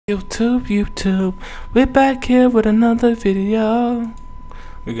YouTube, we're back here with another video.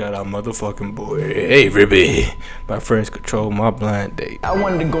 We got our motherfucking boy, hey Ribby. My friends control my blind date. I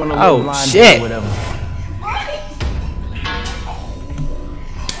wanted to go on a little blind date or whatever.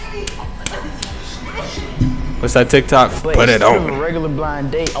 What's that TikTok? But put it on. Instead of a regular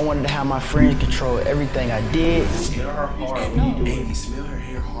blind date, I wanted to have my friends control everything I did. Smell her hard. Baby, smell her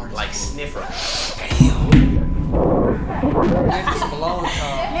hair hard. Like sniffer. Damn.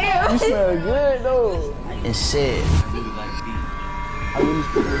 You smell good though. And said, I really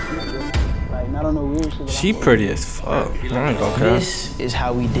like not on no weird shit. She pretty as fuck. I ain't gonna care. This is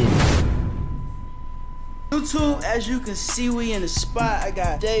how we did it. YouTube, as you can see, we in the spot. I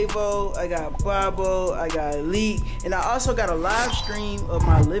got Davo, I got Bobo, I got Elite, and I also got a live stream of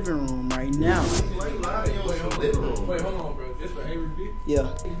my living room right now. Why you live in your living room? Wait, hold on, bro. This for A-B?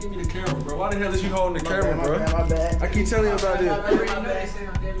 Yeah. Give me the camera, bro. Why the hell is you holding the camera, bro? My bad. I keep telling you about this.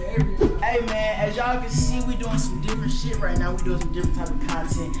 Hey man, as y'all can see, we doing some different shit right now. We doing some different type of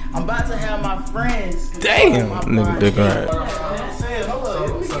content. I'm about to have my friends. Damn, nigga, dick alright.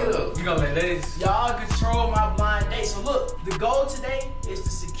 You gonna let ladies? Y'all control my blind date. So look, the goal today is to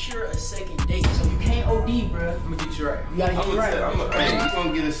secure a second date. So you can't OD, bro. I'm gonna get you right. You gotta get it right. Hey, you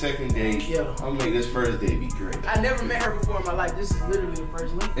gonna get a second date? Yeah. I'm gonna make this first date be great. I never met her before in my life. This is literally the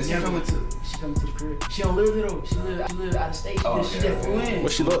first link. Is she coming to? She coming to the crib. She don't live here though. She live out of state. She just flew in.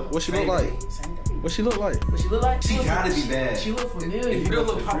 What she look like? Same day. What she look like? What she look like? She gotta be bad. She look familiar. If you do a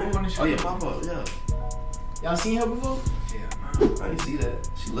little pop up on the show. Oh yeah, pop up, yeah. Y'all seen her before? Yeah, I didn't see that.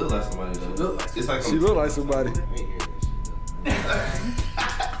 She look like somebody though. It's like she look like somebody.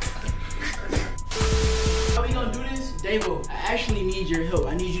 How we gonna do this? Davo, I actually need your help.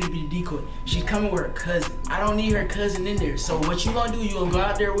 I need you to be the decoy. She's coming with her cousin. I don't need her cousin in there. So what you gonna do, you gonna go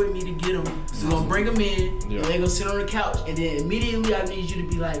out there with me to get them. So you gonna bring them in, and they gonna sit on the couch. And then immediately I need you to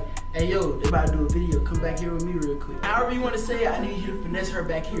be like, hey yo, they about to do a video. Come back here with me real quick. However you wanna say it, I need you to finesse her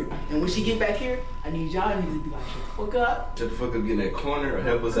back here. And when she get back here, I need y'all to be like, shut the fuck up. Shut the fuck up, get in that corner or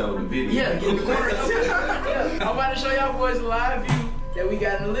help us out with the video. Yeah, get in the corner. Yeah. I'm about to show y'all boys a live view that we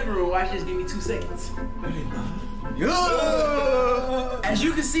got in the living room. Watch this, give me 2 seconds. As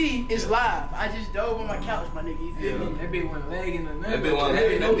you can see, it's live. I just dove on my couch, my nigga. You feel me? That bitch wasn't lagging or nothing. That bitch wasn't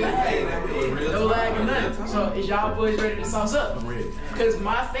lagging. No lag. No lag or nothing. So is y'all boys ready to sauce up? I'm ready. Because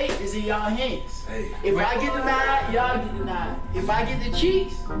my fate is in y'all hands. Hey. If I get denied, y'all get denied. If I get the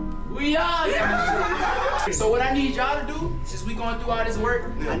cheeks, we all get the So what I need y'all to do, since we going through all this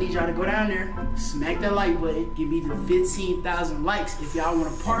work, I need y'all to go down there, smack that like button, give me the 15,000 likes if y'all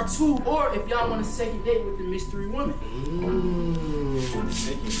want a part 2, or if y'all want a second date with the mystery woman.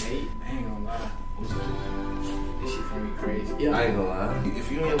 Second date? I ain't gonna lie. This shit finna be crazy. Yeah. I ain't gonna lie. If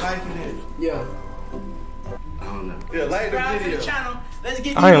you ain't liking it, Yeah. I don't know. Yeah, like the Subscribe to video. the channel. Let's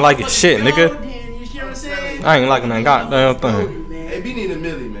get I ain't liking these shit, motherfuckers nigga. going in, you see what I'm saying? I ain't liking that goddamn thing. Hey, we need a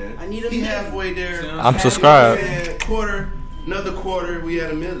milli, man. I need a He milli. halfway there. I'm subscribed. Quarter, another quarter, we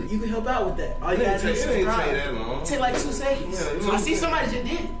had a milli. You can help out with that. All you It gotta do is ain't take subscribe. that long. Take like 2 seconds. Yeah, I see somebody just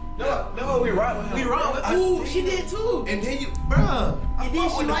did. No, we rock with him. We wrong. Ooh, she did too. And then you, bruh, I And then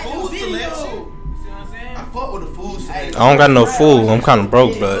fuck she with the liked the food video. selection. See what I'm saying? I fuck with the food selection. I don't got no food. I'm kind of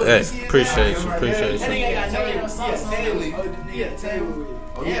broke, but hey, appreciate you. That nigga ain't got no sauce on Stanley. Yeah, Stanley.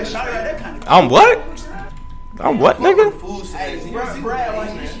 Oh, Yeah, yeah, shout out that kind of. I'm what? I'm what, Fuck with the nigga? food Hey, selection. bro, Brad,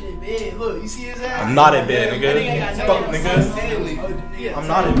 watch this shit in bed. Look, you see his ass? I'm not in bed, That nigga ain't nigga. got Fuck, no nigga. Stanley. Yeah, I'm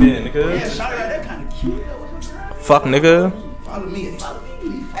not in bed, Yeah, nigga. shout out that kind of cute. Fuck, nigga. Follow me.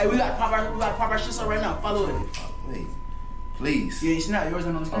 Hey, we gotta pop our shit up right now. Follow it. Please. Please. Yeah, it's not yours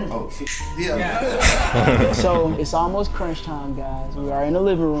on the screen. Oh, yeah. So it's almost crunch time, guys. We are in the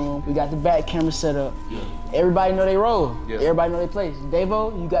living room. We got the back camera set up. Everybody know they role. Everybody know their place.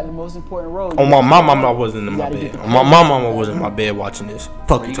 Davo, you got the most important role. On my mama, I wasn't in my bed. On my mama was in my bed watching this.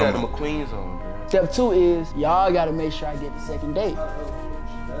 Fuck you talking about? McQueen's on, bro. Step 2 is y'all gotta make sure I get the second date.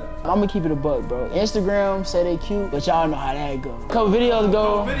 I'm gonna keep it a buck, bro. Instagram say they cute, but y'all know how that go. Couple videos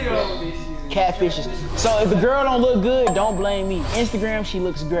ago, catfishes. So if the girl don't look good, don't blame me. Instagram, she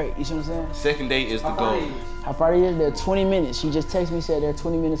looks great. You see what I'm saying? Second date is the goal. How far is they're 20 minutes. She just texted me, said they're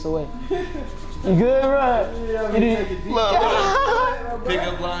 20 minutes away. You good, bro?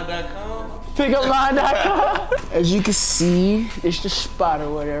 Pickupline.com. Pickupline.com. As you can see, it's the spot or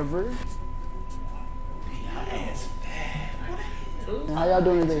whatever. How y'all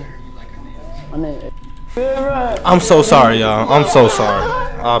doing today? My name. Good, bro. I'm so sorry, y'all. I'm so sorry.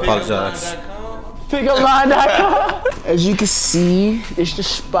 I apologize. Pickupline.com. As you can see, it's the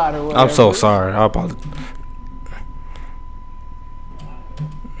spot or whatever. I'm so sorry. I apologize.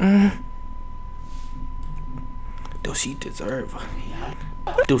 Do she deserve?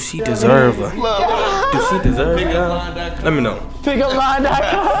 Do she deserve her? Do she deserve it, y'all? Let me know.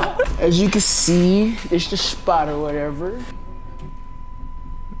 Pickupline.com. As you can see, it's the spot or whatever.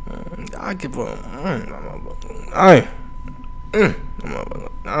 I give her. Aye.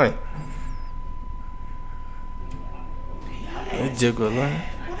 Aye. Jiggle, man.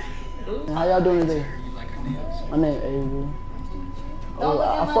 How y'all doing today? My name Avery. Don't look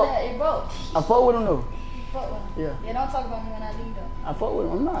at my name, bro. I fuck with him though. Fuck with him. Yeah. Yeah, don't talk about me when I leave though. I fuck with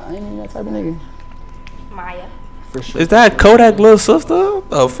him. I'm not. I ain't even that type of nigga. Maya. For sure. Is that Kodak little sister?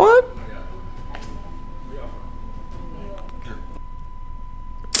 The fuck?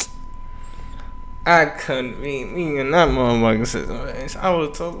 I couldn't be me and that motherfucker sister. I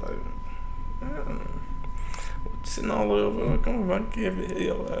was told like, sitting all over. Come on, give it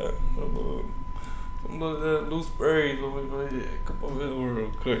here, like, some little loose berries over here. Come over here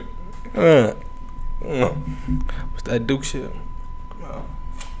real quick. What's that Duke shit? Come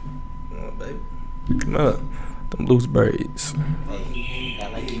on, baby. Come on, them loose berries. I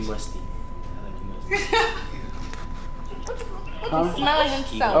like you musty. Smelling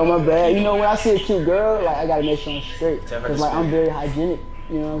himself. Oh my bad. You know when I see a cute girl, like I gotta make sure I'm straight. Cause like I'm very hygienic.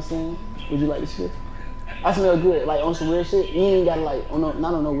 You know what I'm saying? Would you like to shit? I smell good. Like on some weird shit. You ain't gotta like not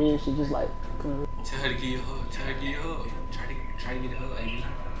on no weird shit. Just like. Tell her to give you a hug. Tell her to give you a hug. Try to get a hug, Amy.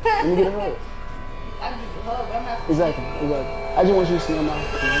 Let me get a hug. I can give you a hug, but I'm not. Exactly. I just want you to smell my.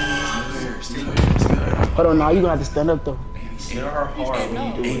 Hold on, now you gonna have to stand up though. Smell her hard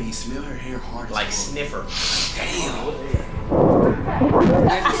when you do it. Amy, smell her hair hard. Like sniffer. Damn.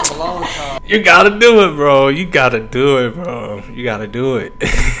 You gotta do it, bro. You gotta do it, bro. You gotta do it. You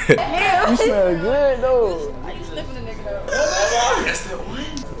smell good though. Are you sniffing a nigga though? That's that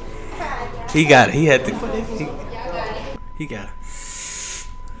one. He got it. He had to. He got it.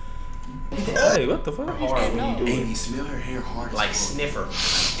 Hey, what the fuck? Hard when you do Amy, it. smell her hair hard. Like sniffer.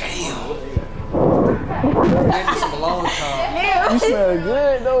 Damn. You smell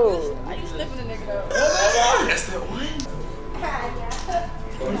good though. Are you sniffing a nigga though? That's that one.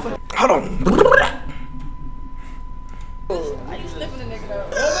 Hold on. Are you sniffing a nigga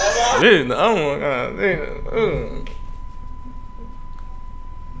though? Dude, oh my god.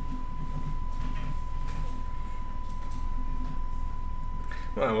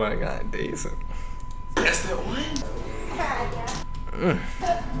 Oh my god, decent. That's that one.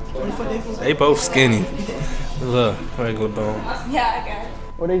 They both skinny. Look, regular bone. Yeah, I got it.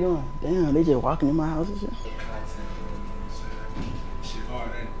 Where they going? Damn, they just walking in my house and shit.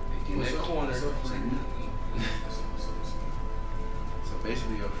 In that corner. So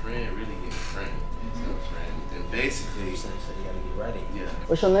basically, your friend really getting framed. Then basically, So you gotta get ready. yeah.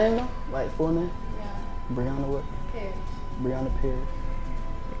 What's your name though? Like full name? Yeah. Brianna what? Here. Brianna Perry.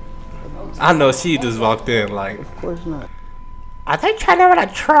 I know she just walked in like, Of course not. are they trying to what I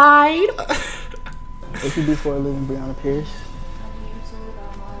tried? What you do for a living, Brianna Pierce?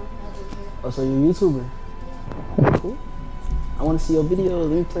 Oh, so you're a YouTuber? Cool. I want to see your videos.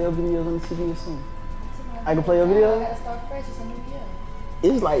 Let me play your videos on the TV or something. I can play your I video? gotta start fresh. It's a new year.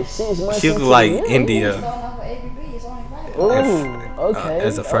 It's like 6 months. She into look like the year. India. Starting off with ABB. It's only right. Ooh, okay.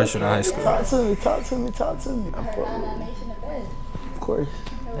 As a freshman in high school. Talk to me. I I heard fuck Nine with you. Nation the best. Of course,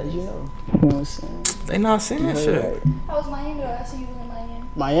 as you know. You know what I'm saying? They not saying Right, shit. right. How was Miami though? I see you was in Miami.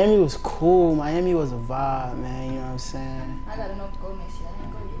 Miami was cool. Miami was a vibe, man. You know what I'm saying? I gotta know to go next year. I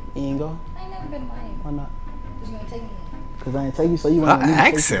ain't go yet. You ain't go? I ain't never been to Miami. Why not? Who's gonna take me in? Cause I ain't take you, so you Her want me to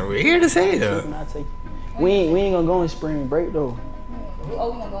take you. accent weird as hell. And I take you. We ain't gonna go in spring break though. We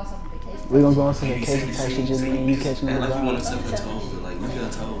gonna go on some vacation. We gonna go on some vacation type shit, just me and you catching the Like you want vibe. to suck her toes, like look at her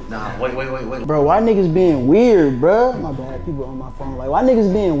toes. Nah, wait. Bro, why niggas being weird, bro? My bad, people on my phone. Like, why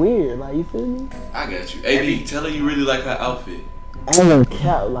niggas being weird? Like, you feel me? I got you. AB, tell her you really like her outfit. I ain't gonna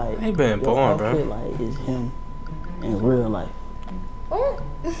cap, like, They been your born, bro. outfit, like, is him in real life. What?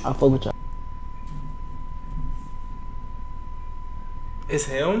 I fuck with y'all. It's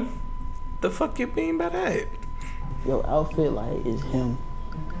him? The fuck you mean by that? Your outfit, like, is him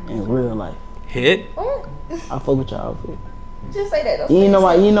in real life. Hit? What? I fuck with your outfit. Just say that. Don't You say know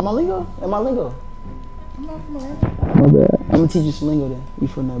it. my lingo? Am my lingo? I'm not from Atlanta. My bad. I'm gonna teach you some lingo then. You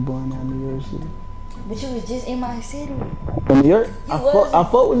from that boy in that New York city. But you was just in my city. From New York? I was.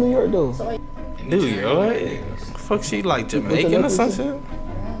 fuck with New York though. So New York? Fuck, she like Jamaican or some shit?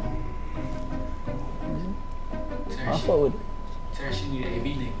 I fuck with it. Tell her she need an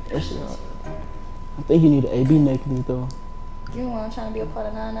AB nigga. That shit hard. I think you need an AB necklace though. you know I'm trying to be a part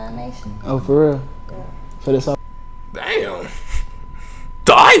of Nine Nine Nation. Oh, for real? Yeah. So that's all. Damn.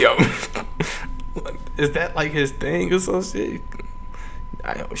 Damn. Is that like his thing or some shit?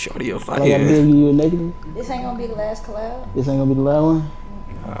 Damn, shorty, you're All I gotta do is fire. give you a necklace. This ain't gonna be the last collab. This ain't gonna be the last one.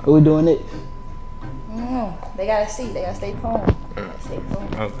 What we doing next? They gotta see. They gotta stay prone.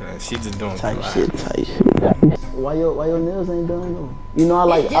 Okay, she just doing Type fly. shit. Why your nails ain't done though? You know I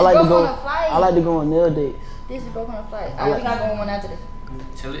like to go. I like to go on nail dates. This is broken on a flight. Alright, we gotta go on one after this.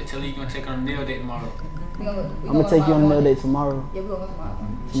 Tell her you gonna take her on a nail date tomorrow. We I'm gonna take you on a nail date tomorrow. Yeah, we gonna go tomorrow.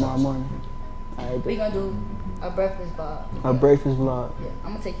 Tomorrow morning. Alright. We gonna do a breakfast vlog. A breakfast vlog. Yeah,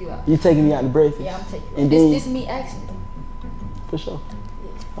 I'm gonna take you out. You taking me out to breakfast? Yeah, I'm gonna take you out. And This then me asking. for sure.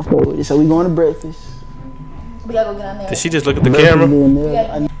 I fuck with it. So we going to breakfast. We gotta go get our nails. Did she just look at the camera?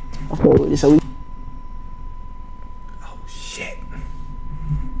 I fuck with it. So we Oh shit.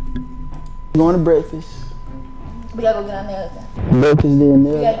 going to breakfast. We gotta go get our nails done. Breakfast then We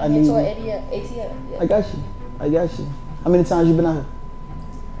nails. gotta I get need. to our ATL. Yeah. I got you. I got you. How many times you been out here?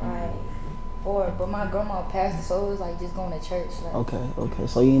 Right. 4, but my grandma passed it, so it was like just going to church. Like, Okay.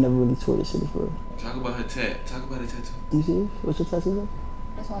 So you ain't never really toured the city for real. Talk about her tat. Talk about her tattoo. You see? What's your tattoo?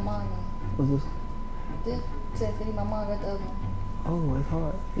 that's my mom name. What's this? This said 50, my mom got the other one. Oh, it's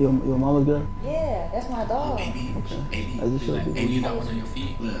hard. Your mama's girl? Yeah, that's my dog. Maybe. Maybe. I just showed you. And you got one on your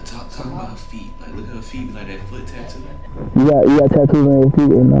feet. Look, talk about her feet. Like, look at her feet, like that foot tattoo. You got tattoos on your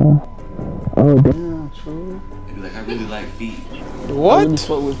feet or no? Oh, damn, true. They be like, I really like feet. I really What?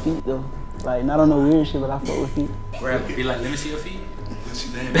 fuck with feet though. Like, not on no weird shit, but I fuck with feet. Be like, let me see your feet. What's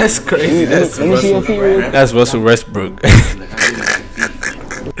your name? That's crazy. That's Let me see your feet real quick. That's Russell Westbrook. Like, I really like feet.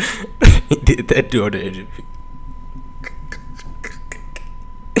 He did that during the interview.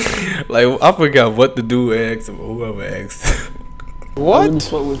 Like I forgot what the dude asked him or whoever asked him. I really What?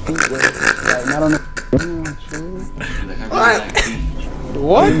 fuck with feet though. Like, not on no. Damn, true. Be like, I really like feet. I really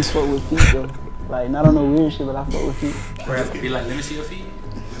What? fuck with feet though. Like, not on no weird shit, but I fuck with feet. Be like, let me see your feet.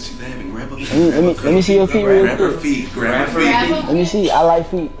 What's your name? Grab her feet. Let me see your feet real Grab her quick. feet. Grab her feet. Let me see. I like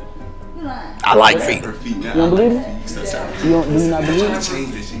feet. You lying. I like feet. Her feet. You don't believe it? Do you not believe Trying it? to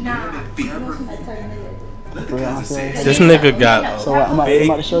change this shit. Grab her feet. Let the cousin say it. This nigga got So a I'm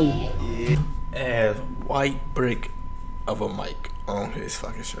about to show you. big ass white brick of a mic on his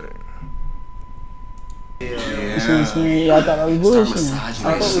fucking shirt. You see what I'm saying? Y'all thought I was Start bullshitting. massaging I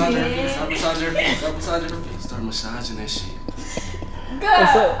that fuck with shit. feet. Stop massaging her feet. Start massaging that shit.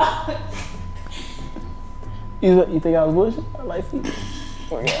 What's up? You think I was bullshit? I like feet.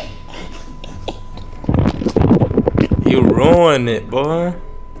 Oh, yeah. You ruined it, boy.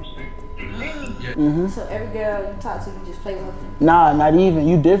 So every girl you talk to, you just play with her. Nah, not even.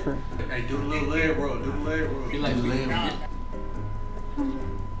 You different. Hey, do the little leg roll. Do the leg roll. Be like,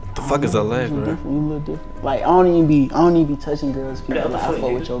 The fuck is a leg, You bro? different. You look different. Like I don't even be touching girls' feet. Like, I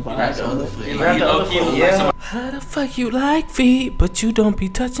fuck with your Grab the other vibes. foot. Grab the other foot. Yeah. How the fuck you like feet, but you don't be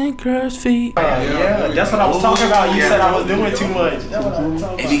touching girls' feet? Yeah, that's what I was talking about. You said I was doing too much. That's what I was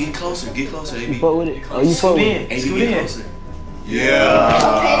talking AB, get closer. Get closer, You AB. fuck with it? Oh, you fuck with it? AB, Scoot get in. closer.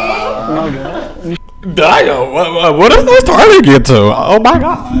 Yeah. No, man. Damn, what is this trying to get to? Oh my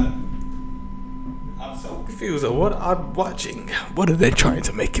god. I'm so confused of what I'm watching. What are they trying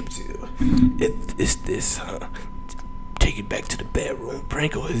to make him do? Is this take it back to the bedroom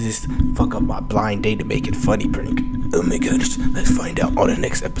prank, or is this fuck up my blind date to make it funny prank? Oh my gosh, let's find out on the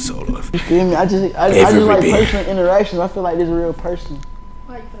next episode of You feel me? I just like Everybody. personal interactions. I feel like this is a real person.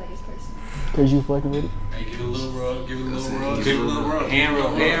 Why you feel like it's person? Cause you fucking with it. Hey, give it a little rub. Give it a little rub. Give it a little rub. Hand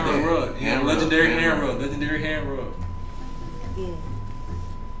rub. Hand rub. Hand rub. Legendary hand rub. Legendary hand rub. Yeah.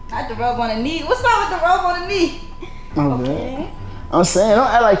 Not the rub on the knee. What's wrong with the rub on the knee? Oh, man. I'm saying, don't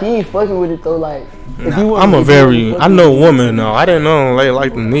act like you ain't fucking with it though. Like, if you I'm a if you very, wasn't I know fucking women now. I didn't know they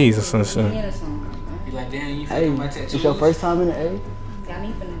like the knees or some shit. Yeah, or something. Be like, damn, you with it, fucking my hey, tattoos. it's your first time in the A. Got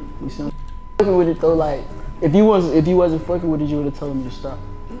me finna. You see, fucking with it though. Like, if you wasn't fucking with it, you would have told me to stop.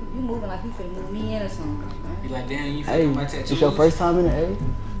 You moving like you finna move me in or something. Be like, damn, you Hey, fucking my tattoos. it's your first time in the A.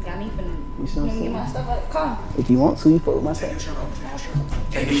 Got me finna. You see what I'm Let me get saying? my stuff out of the car. If you want to, you fuck with my side.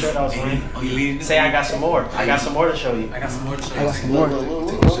 Take the shirt off, man. Oh, you leaving? Say I got some more. I got some more to show you. I got some more to show I got you. some more. Get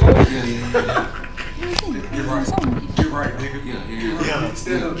right. Get right, nigga. Yeah.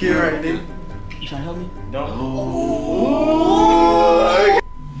 Stand up. Get right, nigga. You trying to help me? Don't.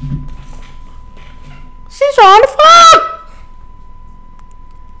 She's trying to fuck.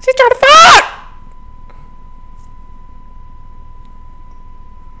 She's trying to fuck.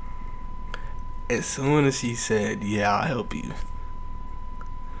 As soon as she said, "Yeah, I'll help you,"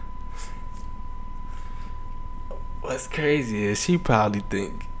 what's crazy is she probably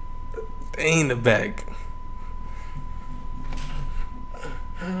think they ain't the back.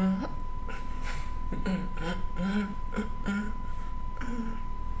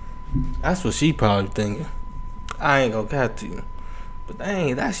 That's what she probably thinking. I ain't gonna cut to you, But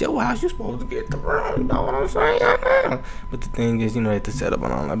dang, that's your house. You supposed to get the room. You know what I'm saying? But the thing is, you know, they have to set up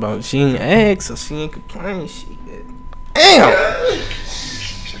and all that. But she ain't ask, so she ain't complain. She damn.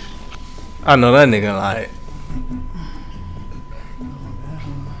 I know that nigga like.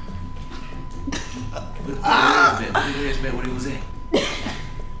 Where he was at.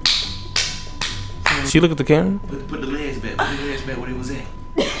 She look at the camera. Put the legs back. Put the legs back where he was at.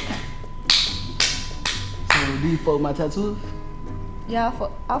 So do you fuck my tattoos? Yeah,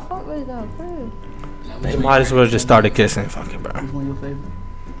 I fuck with it though, for real. They might as well just started kissing. Fuck it, bro. Which one your favorite?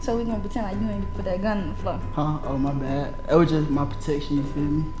 So we gonna pretend like you ain't put that gun on the floor. Huh? Oh, my bad. That was just my protection, you feel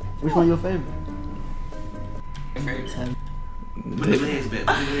me? Which one your favorite? Put the legs back.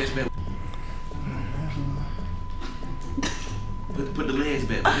 Put the legs back. Put the legs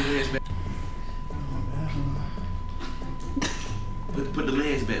back. Put the legs back. Put the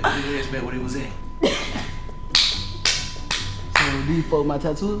legs back. Put the legs back where he was at. So do you fuck my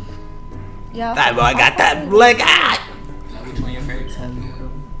tattoos? Yeah. That boy got that black eye. Which one your favorite?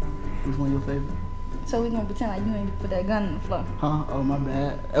 Which one your favorite? So we gonna pretend like you ain't put that gun on the floor. Huh? Oh, my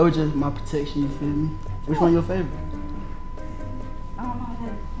bad. That was just my protection, you feel me? Which one your favorite? I don't know how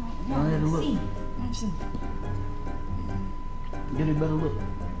to. I had to look. Let me see. Get a better look.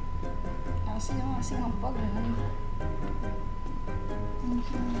 I see what I'm fucking with.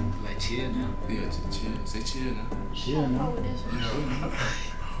 Like chill now. Yeah, just chill. Say chill now. Chill now. With this one.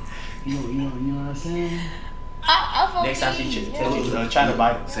 You know what I'm saying? I fuck Next time with she you. tell you, try to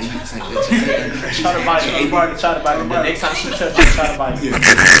bite it. Say Try to bite it. Try to bite it. The next time she touch you, try to bite it.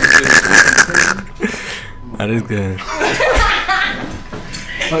 That is good.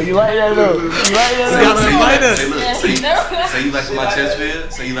 Oh, you like that though? You like that though? Say you like my chest feel?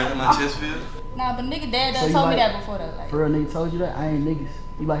 Say you like my chest feel? Nah, but nigga dad So done you told me like- that before though. Like, For real, nigga told you that? I ain't niggas.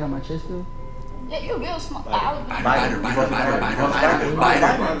 You like how my chest feel? yeah, you real smart. I was Bite her.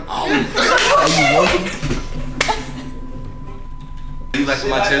 You like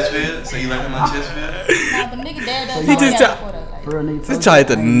my chest feel? Say you like my chest feel? Nah, but nigga dad done He told me just that before though. Like, For real, nigga told Just you tried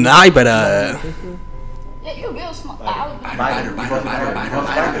that? to I ain't knife it. yeah, you real smart. I was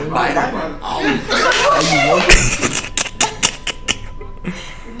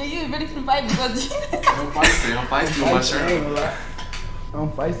nigga, you really finna fight me, but I'm feisty with my shirt.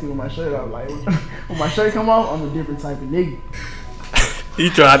 I'm feisty with my shirt off. Like, when my shirt come off, I'm a different type of nigga. He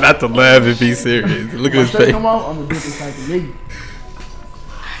tried not to laugh if he's serious. Look at My his shirt face. come off, I'm a different type of nigga.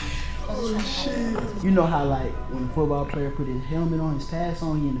 You know how like when a football player put his helmet on, his pads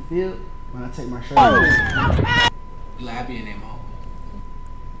on, he in the field. When I take my shirt off, Like I be in that mode.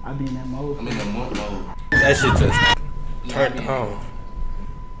 I be in that mode. I'm in the monk mode. That shit just Like, I turned be in on.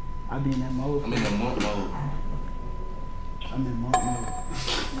 I be in that mode. I'm in the monk mode. I'm in monk mode.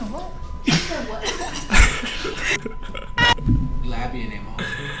 what? Like I be in that mode.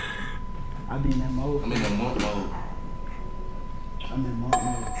 I be in that mode. I'm in the monk mode. I'm in monk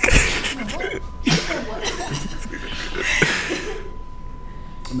mode.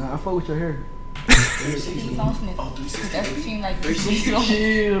 Man, I fuck with your hair. Please don't sniff. Oh, 360. That seem like you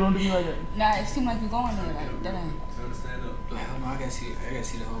Chill, don't do me like that. Nah, it seem like you going there. Like that ain't. Stand up. Like hold on, I gotta see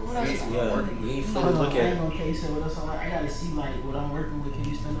the whole What else? face. Yeah, you ain't fully Hold on, look I at ain't it. gonna case it with us. I gotta see like what I'm working with. Can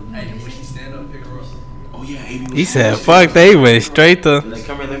you stand up? Hey, when she stand up, pick her up. Oh yeah, AB was He said, fuck, they went straight to. Like,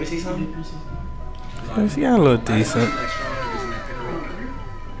 come here, let me see something. She got a little decent.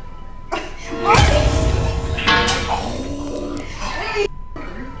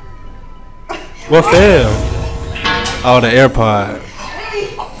 What fell? Oh, the AirPod.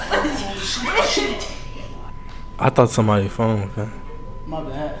 I thought somebody's phone. Okay. My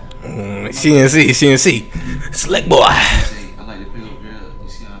bad. She didn't see. Slick boy. Say, I like to pick up girls. You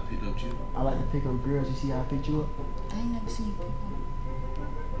see how I picked up you? I like to pick up girls. You see how I picked you up? I ain't never seen you.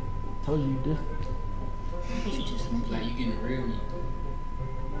 Told you different. But you just sniffed. Like you getting real me.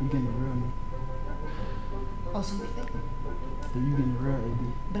 You getting the real me. Oh, so you fake? So you getting the real AB.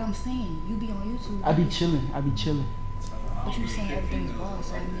 But I'm saying you be on YouTube. I be chilling. But you saying everything's raw,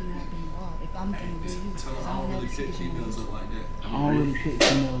 so I mean not being raw. If I'm gonna real you, Tell her because I don't really pick females up like that. I don't really pick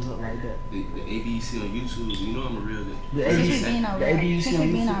females up like that. The AB you see on YouTube, you know I'm a real guy. The Since we AB, being our the AB you real, see since on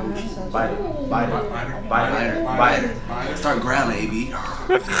we being our YouTube. real selves. Bite it. Bite it. Bite it. Bite it. Start growling, AB.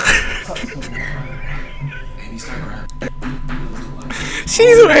 AB, start growling.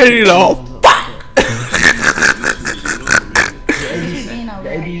 She's ready to fuck. The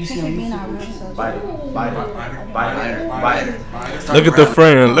AB you see Since on we being our YouTube. real selves. Bite it. Bite it. Bite it. Bite it. Look at the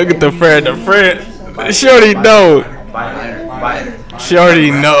friend. The friend. She already know. Bite it. Bite it. She already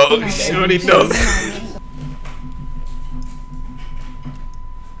know. She already knows.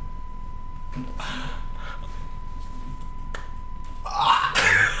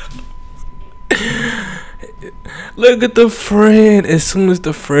 look at the friend. As soon as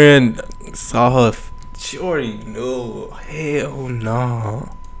the friend saw her, she already knew. Hell no.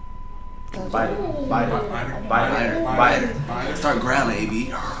 Bite it. Bite it. Bite it. Bite it. Start growling,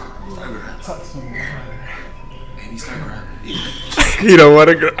 AB. Start growling. AB, start growling. He don't want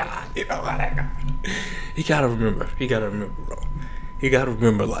to go. He don't want to go. He gotta remember. He gotta remember, bro. He gotta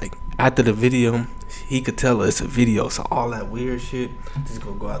remember, like, after the video, he could tell her it's a video, so all that weird shit just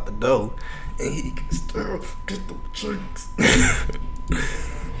gonna go out the door, and he can still get the drinks.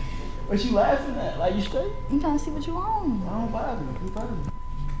 What you laughing at? Like, you straight? I'm trying to see what you want. I don't bother me. Keep bothering me.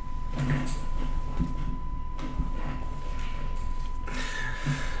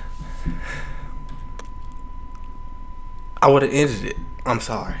 I would have ended it. I'm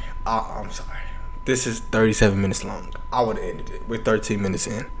sorry. I'm sorry. This is 37 minutes long. I would have ended it. We're 13 minutes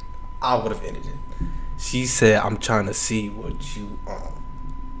in. I would have ended it. She said, I'm trying to see what you on.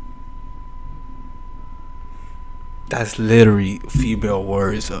 That's literally female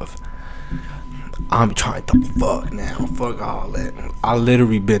words of, I'm trying to fuck now. Fuck all that. I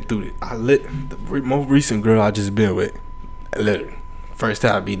literally been through it. The most recent girl I just been with, literally, first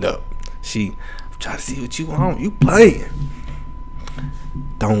time beating up. I'm trying to see what you want. You playing.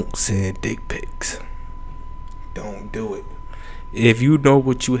 Don't send dick pics. Don't do it. If you know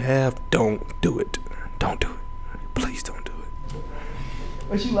what you have, don't do it. Don't do it. Please don't do it.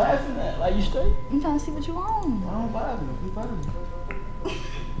 What you laughing at? Like, you straight? I'm trying to see what you want. I don't bother me. Keep bothering me.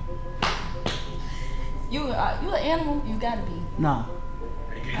 You an animal? You gotta be. Nah.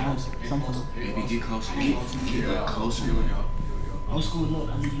 Sometimes. AB, get closer. Get closer. I'm schooling up.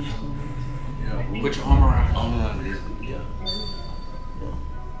 I need you to school. Yeah. Put your arm around it. Arm around it. Yeah.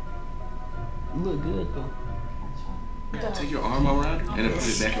 You look good, though. Take your arm around it and then put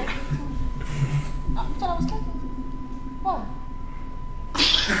it back on. I thought I was careful. What?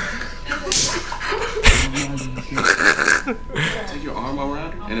 Take your arm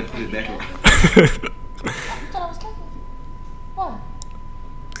around it and then put it back on. I thought I was careful. What?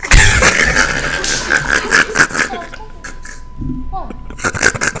 What?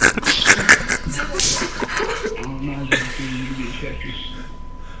 I don't know how to do you get catfish.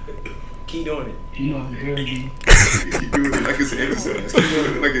 Keep doing it. You know how girls do. Keep doing it like it's an exercise. Keep doing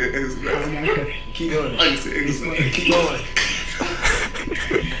it like an exercise. Keep doing it. Like it's an exercise. Keep going.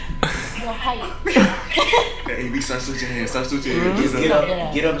 Your height. Hey, AB, start switching hands. Start switching hands.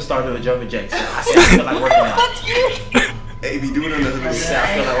 Get up and start doing jumping jacks. I feel like working out. AB, do it on the other I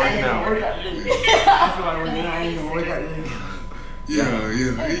feel like working out. I feel like working out. I ain't gonna work out today.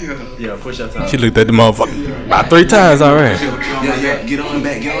 Yeah. Yeah, push up time. She looked at the motherfucker about 3 times already. Yeah. Get on the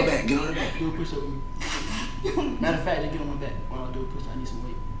back. Get on the back. Get on the back. Do a push up with me. Matter of fact, just get on my back. While I do a push, I need some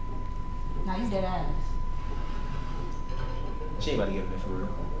weight. Now you dead ass. She ain't about to get up there for real.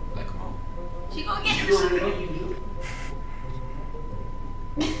 Like, come on. She gonna get You already know you can do it.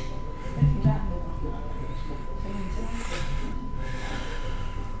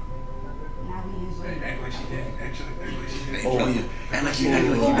 Act like she did. Actually, act like she did. Oh, yeah. Act like you did.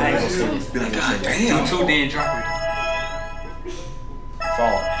 Be like, God damn. Two then drop it.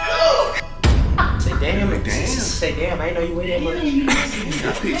 Fall. Say damn. Damn. Say damn. I ain't know you weighed that much. I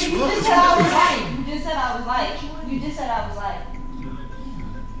picked you up. You just said I was like. You just said I was like. You just said I was like.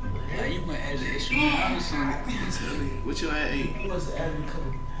 Yeah, you might add the extra pounds on it. What you at 8? You must have added a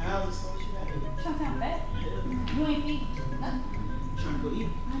couple pounds or something. You had Trying to sound bad. You ain't feed nothing. trying to go eat.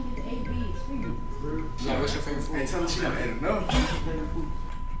 I need the 8 beads. So what's your favorite food? Hey, tell me she gotta add enough. I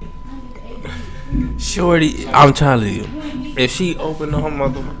need the 8 beads. Shorty, I'm telling you, if she open her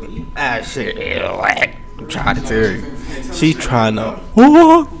motherfucking ass shit, I'm trying to tell you, she trying to.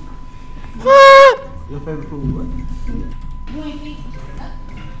 What? Your favorite food, what? You ain't feed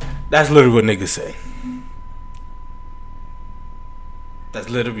nothing. That's literally what niggas say. That's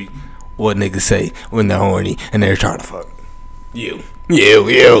literally what niggas say when they're horny and they're trying to fuck. You.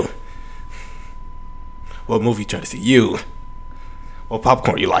 What movie you trying to see? You. What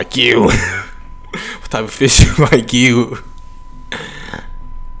popcorn you like? You. What type of fish you like? You.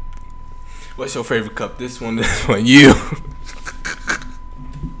 What's your favorite cup? This one, You.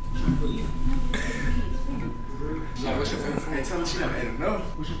 So what's your favorite food? Hey, tell me she gotta add enough.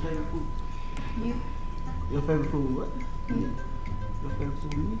 What's your favorite food? You. Your favorite food, what? Your favorite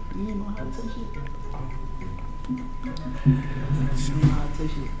food, me? You ain't know how to taste shit. You don't know how to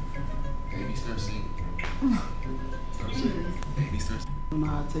taste shit. Baby, start singing. Start singing. Baby, start singing. You don't know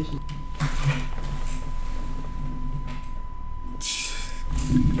how to taste shit.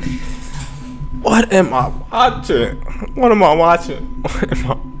 What am I watching? What am I watching? What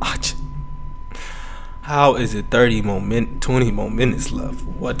am I watching? How is it 20 more minutes left?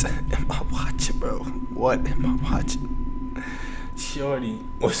 What am I watching, bro? What am I watching? Shorty,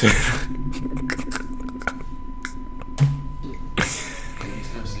 what's it? Baby,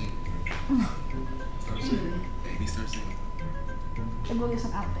 start singing. Start singing. Baby, start singing. Let's go get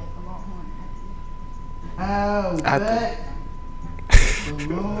some Outback. A Longhorn. Outback.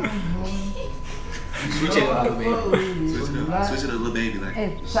 Switch it up, baby. Switch it to Lil Baby. Like,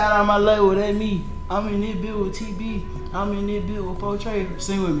 Hey, shout out my label, that me. I'm in this bill with TB. I'm in this bill with Portray.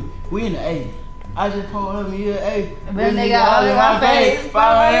 Sing with me. We in the A. I just pulled up here, A. But they got all in my face.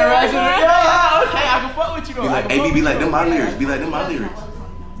 500 racks. Yeah, okay, I can fuck with you though. be like, hey, be like, them my lyrics. Be like, them my lyrics.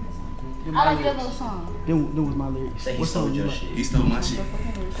 I like that little song. Them was my lyrics. Say he What stole song you your like? shit. He stole my shit.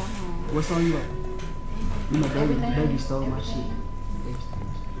 What song you like? You know, baby stole my shit. Baby stole my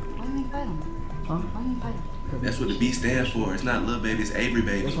shit. Why you ain't fight him? Huh? Why you ain't fight him? That's what the B stands for. It's not Lil Baby, it's Avery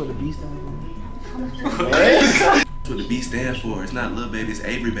Baby. That's what the B stands for. How much you That's what the B stands for. It's not Lil Baby, it's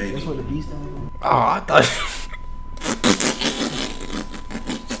Avery Baby. That's what the B stands for. Oh, I thought.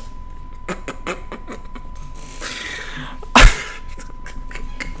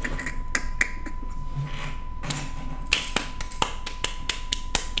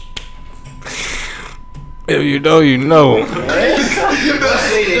 If you know, you know.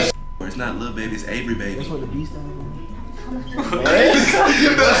 It's not Lil Baby, it's Avery Baby. That's what the B stands for.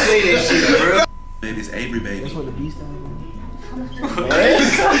 Say that shit, bro. Baby, it's Avery Baby. That's what the B stands for.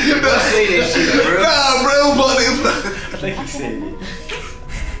 Say that shit, bro. Nah, bro, buddy. I think he said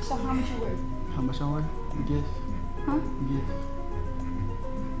it. So how much you worth? How much I'm worth? You guess? Huh? You guess?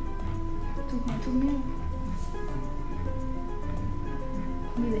 2.2 million.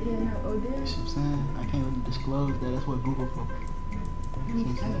 Neither here nor there. You know what I'm saying? I can't really disclose that. That's what Google for. You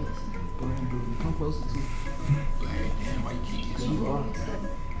need to know Go ahead and Google. Come closer to. Damn, why you keep Cause you are.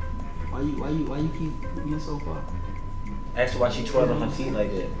 Why you keep getting so far? Ask her why she twirling her feet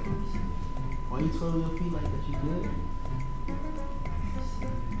like that. Why you twirling your feet like that? You good?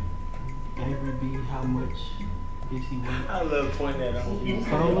 Avery B, how much is he worth? I love pointing that out. They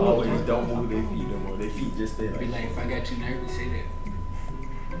Oh, always don't move their feet no more. Their feet just stay Be like like, if I got too nervous, say that.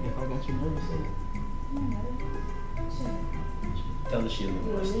 If I got you nervous, say it. tell the shit a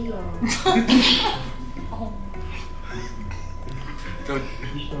little more.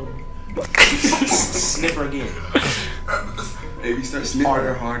 You show me. Sniffer again. Baby, start sniffing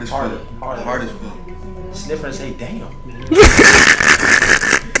her hard as fuck. Hard as fuck. Sniffer and say, damn. Like,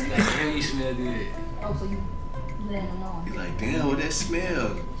 damn, you smell good. Oh, so you letting them know. Be like, damn, what that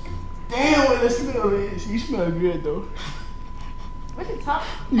smell? Damn, what that smell is. You smell good though. What you talking?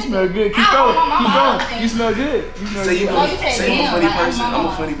 You smell good. Keep Ow, going. my Keep mama. going. You smell good. You smell Say you, good. Oh, you said say I'm a damn, funny like, I'm person. my I'm a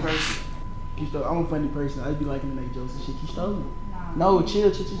mama. funny person. Keep going. I'm a funny person. I'd be liking to make jokes and shit. Keep stolen. No, chill.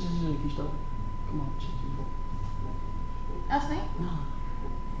 Keep stolen. Come on, chill. That's me.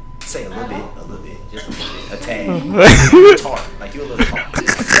 Say a little bit, just a little bit, a tad. Tart, like you're a little tart.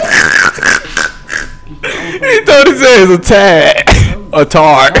 He thought he said it's a tag. A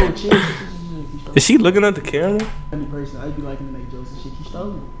tart. No, chill. Keep stolen. Is she looking at the camera? Funny person. I'd be liking to make jokes and shit. Keep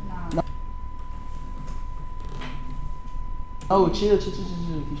stolen. No. Oh, chill. Keep stolen.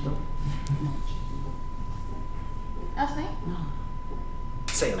 Come on, chill. That's me.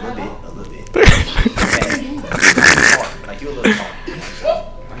 Say a little bit, a tad. Tart, like you're a little tart.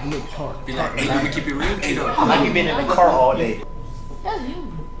 Like, you look hard. Be like, let me keep it real, kiddo. Like you've been in the car all day. That's you.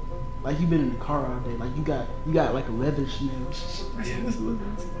 Like you been in the car all day. Like you got like a leather smell.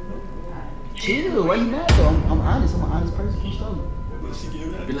 Chill. Why you mad though? I'm honest. I'm an honest person. Keep stolen.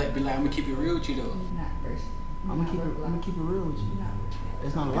 Be like, I'm gonna keep it real with you though. Not first. I'm gonna keep it real with you.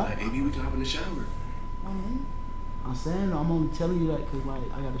 It's not a Be lot. like, baby, we can hop in the shower. I'm saying I'm only telling you that because like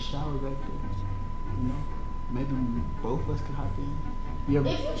I got a shower right there. You know, maybe both of us could hop in. You ever?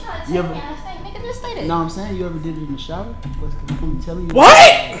 If you try to You tell ever? me I stay, nigga, just stay there. No, I'm saying you ever did it in the shower. I'm telling you.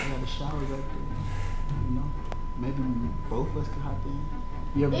 What? I got a shower right there. You know, maybe both of us could hop in.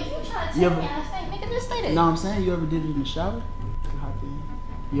 You ever? If you try to You tell ever? me I stay, nigga, just stay there. No, I'm saying you ever did it in the shower. Could hop in.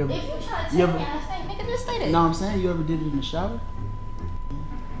 You ever? If you try to You tell ever? me I stay, nigga, just stay there. No, I'm saying you ever did it in the shower.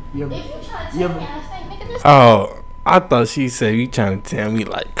 You ever? If you try to You tell ever? me I stay, nigga, just Oh, I thought she said you trying to tell me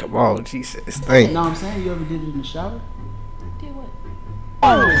like, come on. She said, stink. No, I'm saying you ever did it in the shower. did what?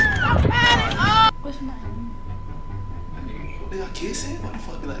 What's my name? They got kissing? What the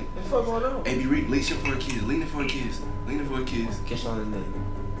fuck? Be like, What the fuck going on? hey, be reaching for a kiss. Leaning for a kiss. Leaning for a kiss. Kiss on the neck.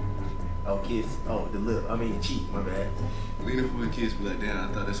 Oh, kiss. Oh, the lip. I mean, cheek. My bad. Leaning for a kiss. Be like, damn,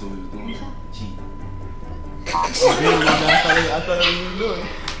 I thought that's what we was doing. Cheek. I thought that's what you were doing.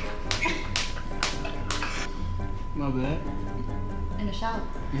 My bad. In the shower.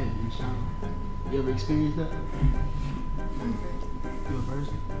 Yeah, in the shower. You ever experienced that? You a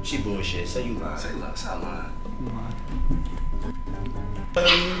virgin? She bullshit. Say you lying. Say lie. Stop lying. You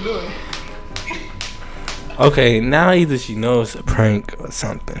lying. Okay, now either she knows a prank or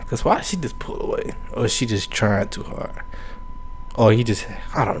something. Cause why she just pull away, or she just trying too hard, or he just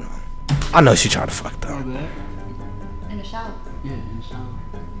I don't know. I know she trying to fuck though. Oh, bad? In the shower. Yeah, in the shower.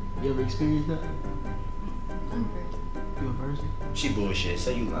 You ever experienced that? I'm a virgin. You a virgin? She bullshit.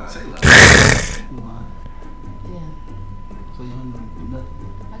 Say you lying. Say lie. You lying. Yeah. So you don't know nothing.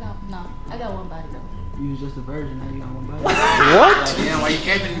 I got one body though. You was just a virgin, now you got one body. Like, damn, why you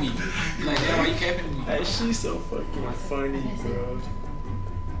capping me? Like, damn, why you capping me? Hey, she's so fucking funny, bro.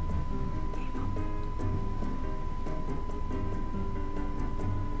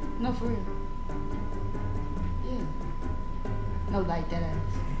 No, for real. Yeah. No, like that ass.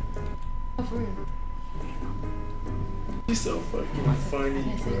 No, for real. She's so fucking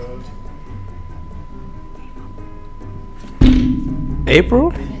funny, bro.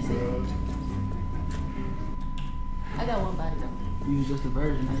 April? I got one body though. You was just a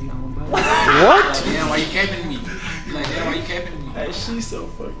virgin, now you got one body. What? Like, damn, why you capping me? Like, damn, why you capping me? Hey, she's so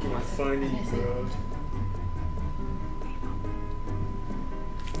fucking funny, bro.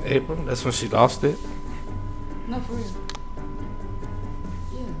 April? That's when she lost it? No, for real.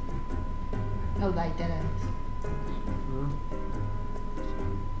 Yeah. No, like that ass. For real?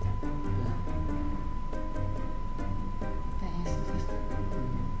 That ancestor.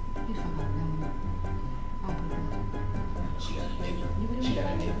 You from Alabama. I don't believe that. She got a nigga. You believe She got a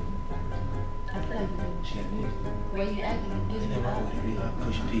that? nigga. I feel like you do. She got a nigga. The way you acting, it gives me Ain't wrong that. with it.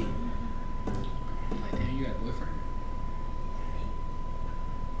 Push P. Like, damn, you got a boyfriend?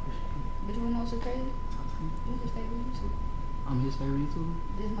 But you wanna know what's so crazy? This is his favorite YouTube. I'm his favorite YouTuber?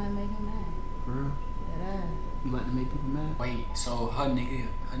 This might make him mad. For real? That ass. You like to make people mad? Wait, so her nigga,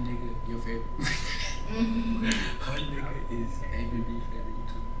 your favorite? Her nigga is ABB favorite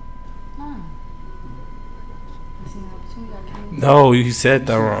YouTuber. Nah. I seen the opportunity I came. No, you said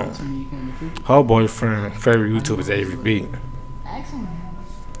that wrong. To me, you came to think. Her boyfriend favorite YouTube is AVB. Ask him.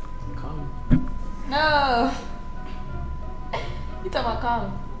 Call him. No. You talking about call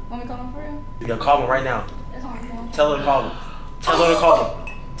him? Want me to call him for real? You gotta call him right now. That's all I'm doing. Tell her to call him. Tell her to call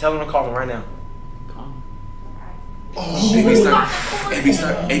him. Tell her to call him right now. Call him.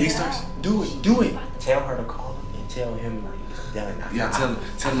 AB starts. Do it. Do it. Tell her to call him and tell him like it's done. Yeah, tell him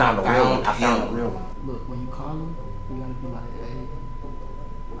I found the real one. I found the real one. Look, when you call him, you gotta be like, hey,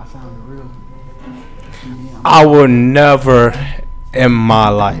 I found the real one. I will never in my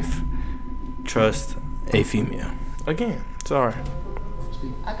life trust a female. Again, sorry.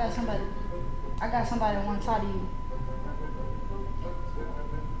 I got somebody that want to talk to you.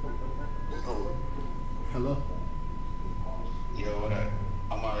 Hello? Yo, what up?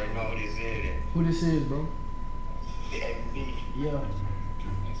 I'm already know who this is. Who this is, bro? The FB. Yeah,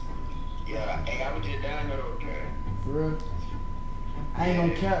 Yeah, hey, I was just down there, okay? for real. I ain't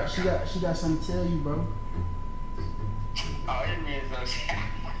gonna cap. She got something to tell you, bro. Oh, it means something.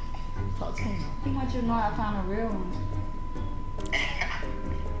 Talk to him. He wants you to know I found a real one.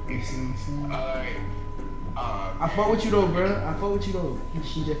 You see what I'm saying? Alright. I fuck with you though, bro. I fuck with you though.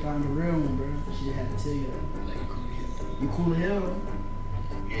 She just found the real one, bro. She just had to tell you that. Like, you cool You cool as hell, bro.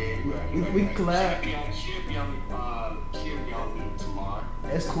 Yeah, you right. We can collab. She'll be on me tomorrow.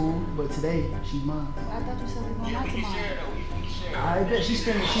 That's cool, but today she's mine. I thought you said we going Yeah, out we can tomorrow. share though. We can share. I bet she's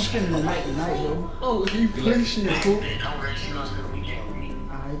spending the night tonight, bro. Oh, you play shit, cool. Don't worry, she gonna spend the weekend with me.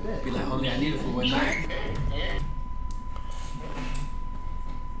 I bet. Be like, homie, I need it for one night.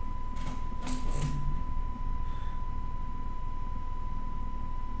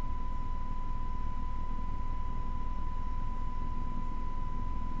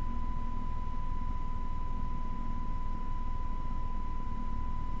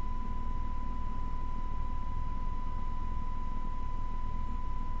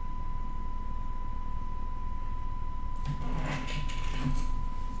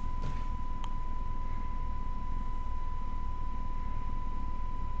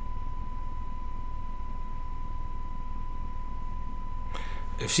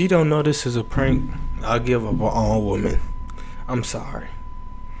 If she don't know this is a prank, I'll give up on all women. I'm sorry.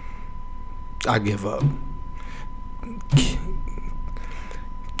 I give up.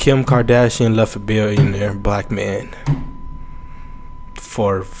 Kim Kardashian left a billionaire black man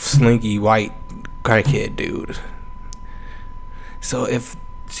for slinky white crackhead dude. So if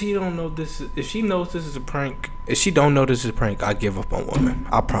she don't know this, if she knows this is a prank, if she don't know this is a prank, I give up on women.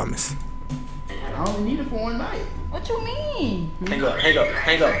 I promise. I only need it for one night. What you mean? Hang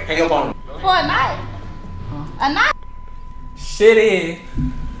up on him. For a night? Huh? A night? Shitty.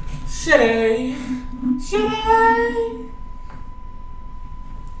 Shitty.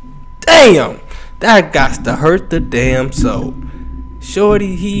 Damn, that got to hurt the damn soul.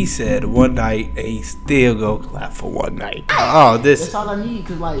 Shorty, he said one night and he still go clap for one night. Oh, this. That's all I need,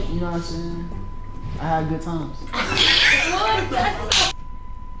 cause like, you know what I'm saying? I had good times.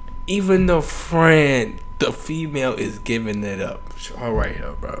 Even the friend, the female is giving it up. All right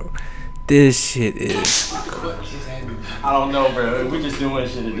here, bro. This shit is. I don't know, bro. We just doing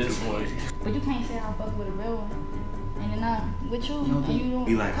shit at this point. But you can't say I fuck with a real one. And then I'm with you, and you don't.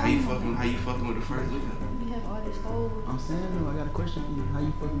 Be like, how you fucking with the first week? We have all this gold. I'm saying though, I got a question for you. How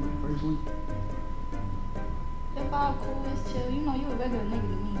you fucking with the first week? If I'm cool, it's chill. You know you a regular nigga to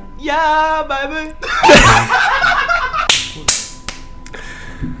me. Yeah, baby. I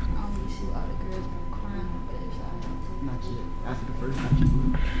don't really see all the girls been crying over this. Not yet. After the first night, you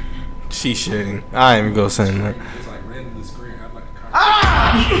would. She shitting. I ain't even gonna say that. It's like randomly scream. I'm like,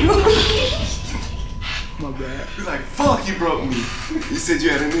 My bad. He's like, fuck, you broke me. You said you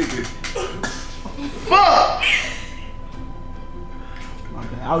had a nigga. Fuck! My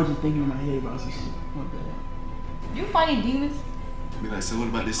bad. I was just thinking in my head about some shit. My bad. You fighting demons? Be like, so what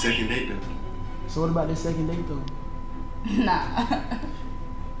about this second date though? So what about this second date though? Nah.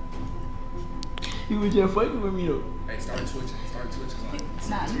 You was just fucking with me though. hey, start twitching.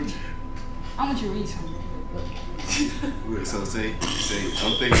 Nah. I want you to read something. So say,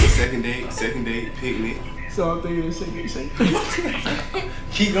 I'm thinking second date, picnic. So I'm thinking the second date.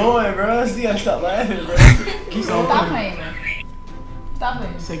 Keep going, bro. You gotta stop laughing, bro. Keep Stop going. playing, man. Stop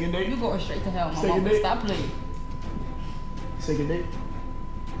playing. Second date? You going straight to hell, my Second mama. date? Stop playing. Second date?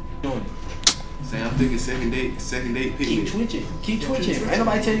 Say I'm thinking second date, picnic. Keep twitching. Keep twitching. Ain't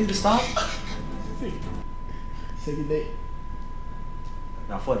nobody tell you to stop. Second date?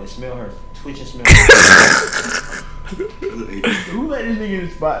 Now fuck it. Smell her. Twitch and smell her. Who let this nigga in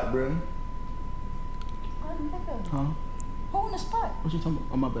the spot, bro? Huh? Who on the spot? What you talking about?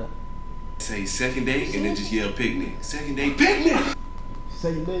 Oh, my bad. Say second date and then just yell picnic. Second date, picnic.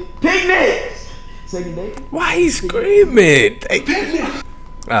 Second date? Picnic! Second date? Why he screaming? Picnic.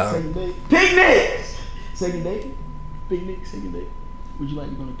 Second date? Picnic! Second date? Picnic, second date. Would you like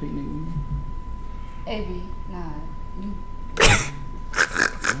to go on a picnic with me? AB, nah. You.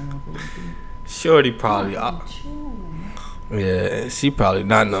 Shorty probably. Yeah, she probably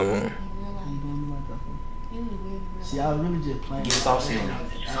not no more. See, I was really just playing. Stop saying that. I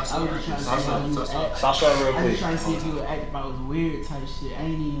was just trying to see how you would act. Stop showing real I was quick. just trying to see if you would act if I was weird type shit. I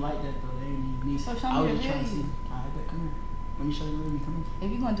ain't even like that though. They ain't even me. So show I me was the just trying to real see. Alright, bet, come here. Let me show you the real me. Come here.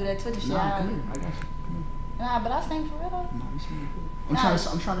 If you gonna do that Twitter shit, Nah, come here. I got you. Come here. Nah, but I sing for real though. Nah, you see me good.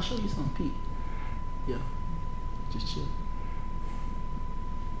 I'm trying to show you something, Pete. Yeah. Just chill.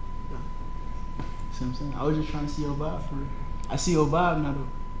 Yeah. See what I'm saying? I was just trying to see your vibe for real. I see your vibe now though.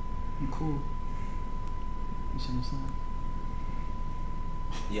 You cool. You see what I'm saying?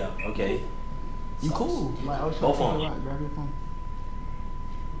 Yeah. Okay. You cool. Like I was trying Both to on. figure out, grab your phone.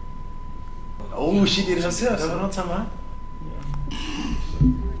 Oh, she did it herself. That's what I'm talking about. Yeah.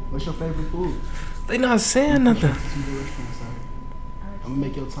 What's your favorite food? They not saying nothing. Some good restaurants out here. I'm gonna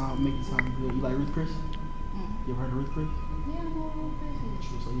make your time good. You like Ruth Chris? You ever heard of Ruth Chris? Yeah, I know what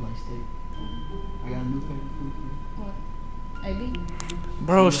True, so you like steak. I got a new favorite food for you. What? AB?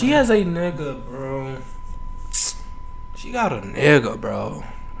 Bro, she has a nigga, bro. She got a nigga, bro.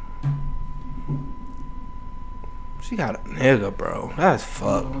 She got a nigga, bro. That's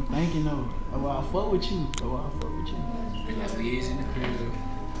fucked. I'm thinking though. Well, I'll fuck with you. because he is in the crib.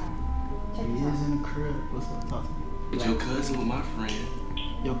 He is in the crib. What's up? Talk to me. With your cousin with my friend.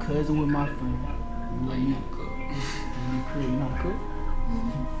 Your cousin with my friend. You like me? Cook. You in the crib. You know how to cook?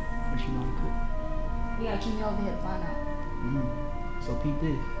 What you know how to cook? You gotta keep me over here to find out. So peep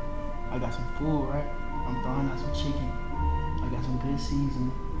this. I got some food, right? I'm throwing out some chicken. I got some good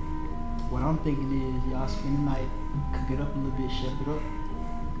seasoning. What I'm thinking is y'all spend the night, cook it up a little bit, chef it up,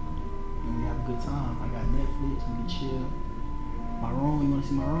 and we have a good time. I got Netflix, we can chill. My room, you wanna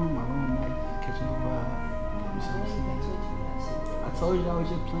see my room? My room nice, catching a vibe. You see what I'm saying? I told you I was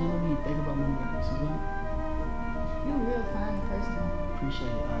just playing with me, think about my nigga. See what? You a real fine person.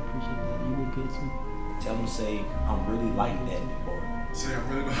 Appreciate it, I appreciate that. You look good too. Tell them say I'm really like that before. Say I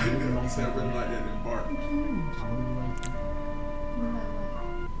really like that. Say I really like that in Bart. I really like that.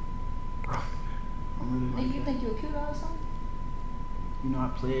 I really like You that. think you're cute or something? You know I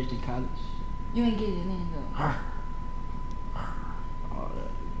pledged in college. You ain't get it in though. All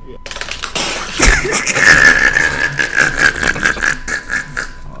that. Yeah.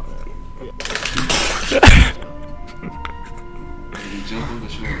 All that. You jump up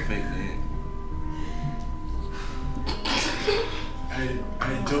and show a fake man. Hey, Hey,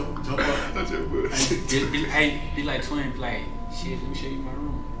 jump up. That's your bullshit. Be like twin, like, shit, let me show you my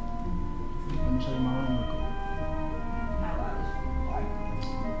room. Let me show you my room real quick.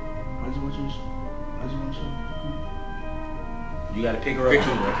 I just want to show you. You gotta pick her up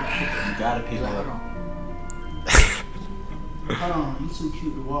too, bro. You gotta pick her up. Hold on, you too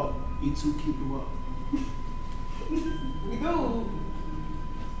cute to walk. You too cute to walk. We go.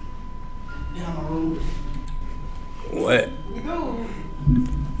 Get on my road. What? We go.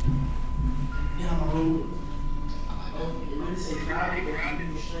 Get on my road. Oh, you really say crowded, but I'm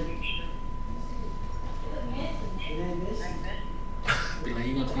doing straight. Be like,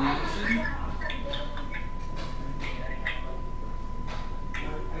 you gonna clean up the shit?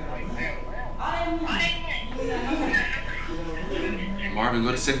 Marvin,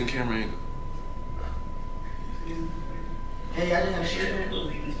 go to second camera angle. Hey, I didn't have shit. Hey,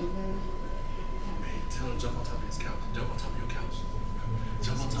 tell him jump on top of his couch. Jump on top of your couch.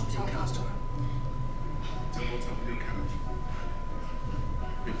 Jump on top of your couch, Tom. Jump on top of your couch.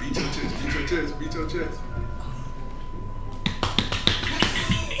 Hey, beat your chest, beat your chest, beat your chest.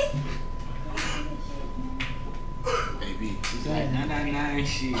 Hey, B. Like, nah,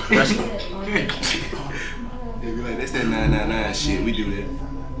 shit. They be like, that's that 999 shit. We do that.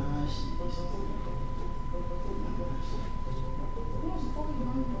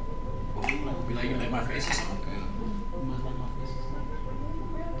 Be like, you like my face or something?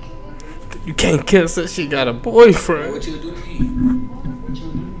 You can't kiss her. She got a boyfriend. What you do to me? What you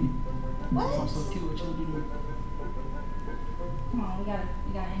do to me? I'm so cute. What you do to me? Come on, we gotta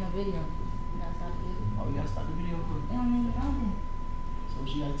end the video. We gotta stop the video. Oh, we gotta stop the video. They don't even know this. So what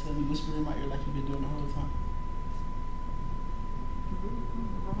you gotta tell me, whisper in my ear like you've been doing the whole time.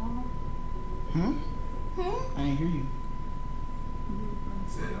 I ain't hear you.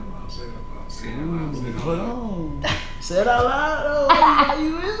 Say it out loud, say it out loud, say it out Ooh, loud, say it out hold loud. on. Say it out loud though. How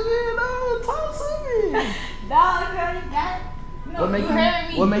you whispering? No, talk to me. Dog, girl, you got it. You know, you heard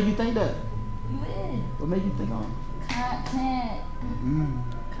me. What made you think that? You in. What made you think on? Content.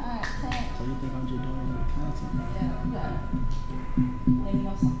 Content. So you think I'm just doing it with content? Yeah, you got it. Let me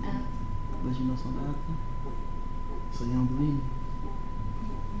know something. Let you know something after? So you don't believe me?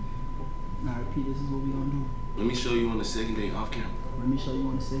 Now repeat, this is what we gonna do. Let me show you on the second day off camera. Let me show you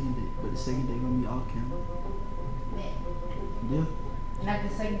on the second day, but the second day gonna be off camera. Yeah. And after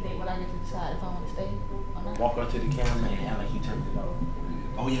the second date, when I get to decide if I want to stay or not. Walk up to the camera and act like you turned it off.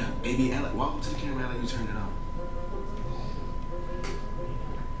 Oh yeah, baby, walk up to the camera and let you turn it off.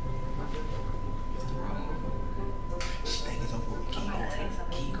 That's the problem. She think it's over.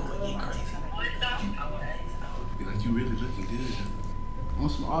 Keep going, get crazy. Be like, you really looking good. On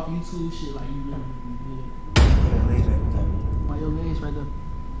some off YouTube shit, like you really good. Why your legs right there?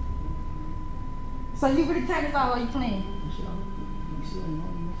 So you really turn this off while you playing? Shit, you see, you know.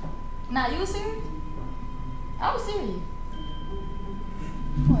 Nah, you was serious? I was serious.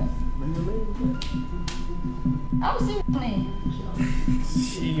 What? Bring your legs back. I was serious playing.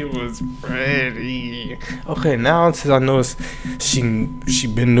 She was ready. Okay, now since I know it's she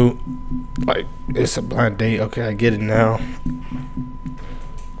been new, like it's a blind date. Okay, I get it now.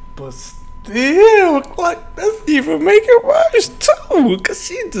 But still, like that's even make it worse too, cause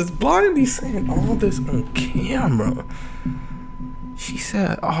she just blindly saying all this on camera. She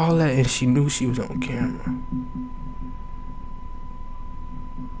said all that and she knew she was on camera.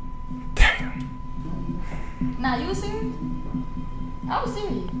 Damn. Nah, you was serious? I was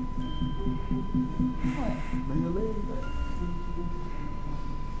serious. What? Bring your legs back.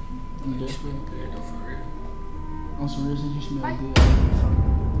 You desperate? Good though, for real. On some real shit, you smell Like- good.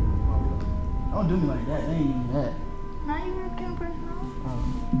 Don't do me like that. That ain't even that. Nah, you were a camera person, no?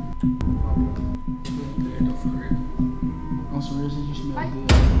 Good though, for real. On some real shit, you smell Like- good.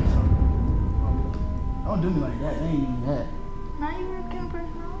 Don't do me like that. That ain't even that. Nah, you were a camera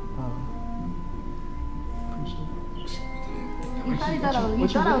person, no? Appreciate it. You probably thought I was,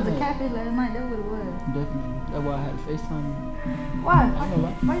 What you a looking at? catfish last night. That's what it was. Definitely. That's why I had to FaceTime you. Why? I know,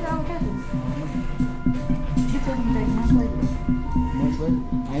 right? Why you thought I was a catfish? You told me that months later. Months later,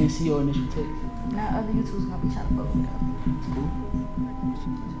 I ain't see your initial text. Now other YouTubers gonna be trying to fuck with us. It's cool.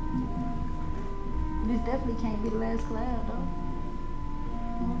 This definitely can't be the last collab, though.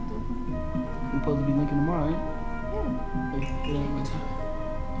 Most definitely. We supposed to be linking tomorrow, right? Yeah. What time?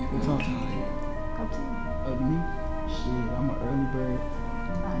 What time? Up to you. Up to me? Shit, I'm an early bird.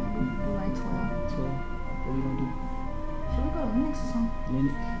 Alright, we do like 12. 12. What we gonna do? Should we go to Linux or something?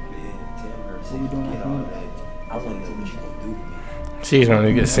 Linux? Yeah, tell her. What we doing Get after all Linux? that. I want to know what you gonna do to me. She's trying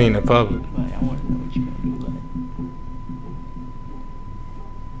to get seen in public. Like, I want to know what you gonna do. Like,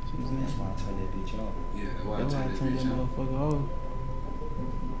 see what I'm That's saying? why I turned that bitch off. Yeah, that's why I That's why I turned that turned bitch that off. motherfucker off.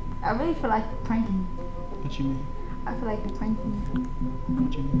 I really feel like you're pranking me. What you mean? I feel like you're pranking me.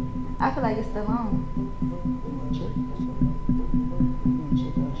 What you mean? I feel like it's still on. You wanna check? You wanna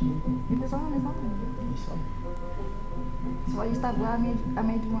check out shit? If it's on, it's on. It's on. So why you stop? Why I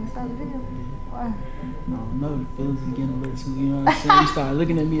made you want to stop the video? Why? I don't know, the feelings is getting a little too, you know what I'm saying? You started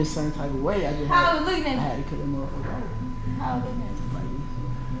looking at me a certain type of way. I just How I was looking I at you? had to cut that motherfucker off. How I was looking at you?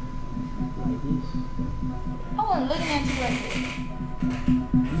 Like this. I wasn't looking at you like that.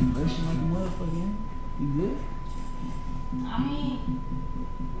 You blushing like a motherfucker, man. You good? I mean,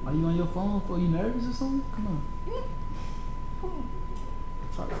 Are you on your phone for? You nervous or something? Come on.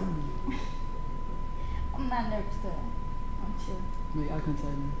 Talk to me. I'm not nervous though. I'm chill. Make eye contact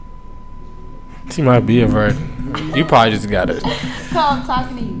with me. She might be a virgin. You probably just gotta Come, I'm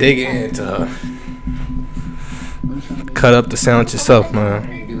talking to you. dig into her. I'm trying to Cut up the sound yourself,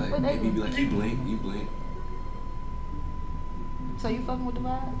 man. Be like, What they maybe do? be like, you blink. So you fucking with the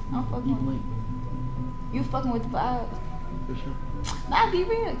vibes? I'm fucking you with blink. you fucking with the vibes. For sure. Nah, be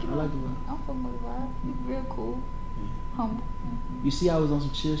real. Keep I on. like the vibe. I'm fucking with the vibes. You real cool. Humble. You see, I was on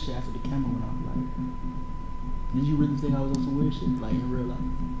some chill shit after the camera went off. Like, did you really think I was on some weird shit? Like, in real life?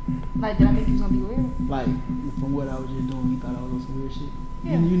 Like, did I make you gonna be weird? Like, from what I was just doing, you thought I was on some weird shit?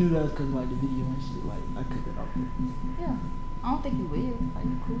 Yeah. You knew that was because of, like, the video and shit. Like, I cut that off there. Yeah. I don't think you weird. Like,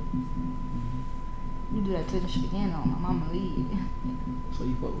 you cool. You do that to the shit again on my mama leave. So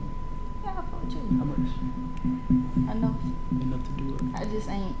you fuck with me. Yeah, I fuck with you. How much? Enough. Enough to do it.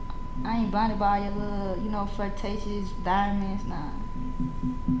 I ain't blinded by your little, you know, flirtatious diamonds. Nah.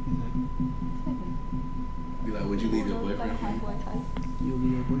 Exactly. Be like, would you leave your Like boyfriend? a homeboy type. You'll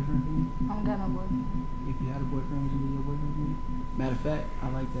leave your boyfriend for me? I don't got no boyfriend. If you had a boyfriend, would you leave your boyfriend for me? Matter of fact, I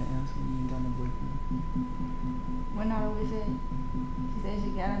like that answer. You ain't got no boyfriend. When I always said, she said she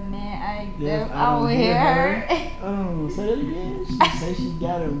got a man. I Yes, deaf. I will hear her. Oh, say that again. She say she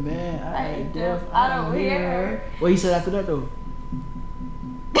got a man. I I ain't deaf. deaf. I don't hear her. What he said after that though?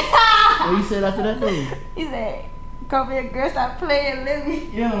 What he said after that though? He said, "Come here, girl, stop playing, let me."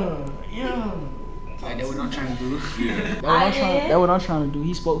 Yeah. Like, that's what I'm trying to do. That's what I'm trying to do.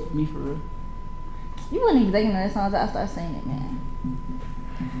 He spoke for me for real. You wouldn't even thinking of that song. I started saying it, man.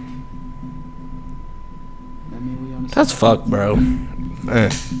 I mean, we on the That's fucked, bro.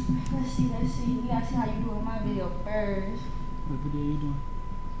 Man. Let's see. We gotta see how you doing my video first. What video you doing?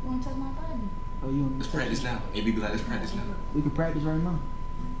 You wanna touch my body? Oh, you on Let's practice now. Maybe be like, let's practice now. We can practice right now.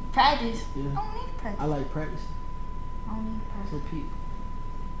 Practice? Yeah. I don't need to practice. I like practice. I don't need to practice. So Pete,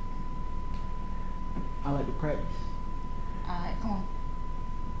 I like to practice. Alright, come on.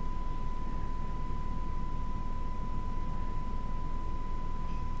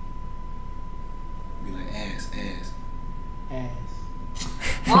 Be like, ass. Ass.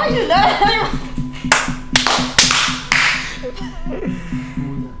 Why you laughing? What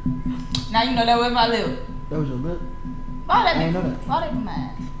was that? Now you know that was my lip. That was your lip. Why that I be? ain't know that. Why that be my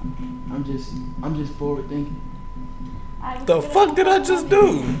ass? I'm just forward thinking. Alright, The fuck did I just do?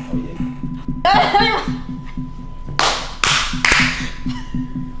 Oh yeah.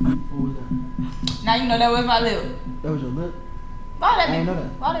 What was that? Now you know that was my lip. That was your lip. Why that I be? ain't know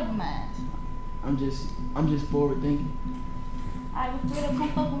that. Why that be my ass? I'm just forward thinking. Alright, we come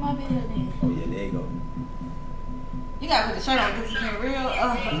fuck with my video then. Oh yeah, there you go. You gotta put the shirt on because it's getting real.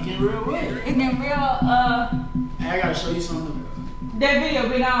 It's getting real weird. It's getting real. Hey, I gotta show you something. That video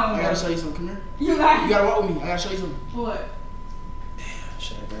been on. I gotta show you something. Come here. You like You gotta walk with me. I gotta show you something. what?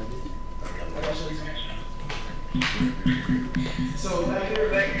 Should I grab it? I gotta show you something. So back here.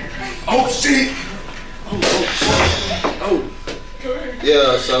 Oh shit! Oh.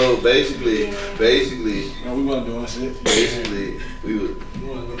 Yeah, so basically, No, we wasn't doing shit. we would.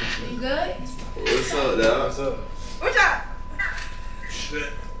 You good? What's up, dog? What's up? What's up?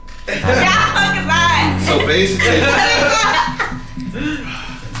 Shit. Y'all fucking fine. So basically,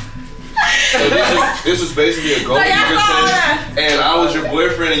 this was basically a goal So y'all saw that? and I was your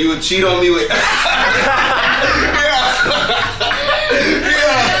boyfriend, and you would cheat on me with.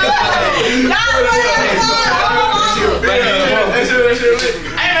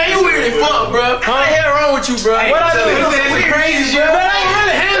 Hey man, you weird as fuck, bro. What the hell wrong with you, bro? What I do? You crazy, bro. But I ain't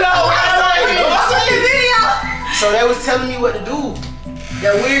really handle what I saw your video. So they was telling me what to do.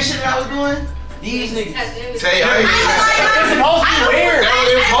 That weird shit that I was doing. These niggas. Say, I ain't It's supposed to be weird.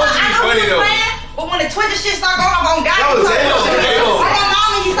 It's supposed to be funny though. But when the Twitter shit start going up on God, No,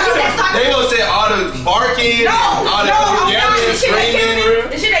 they gonna say all the barking, all the yelling, and screaming.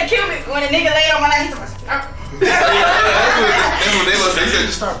 the shit that killed me when a nigga laid on my lap. That's what they gonna say. They said,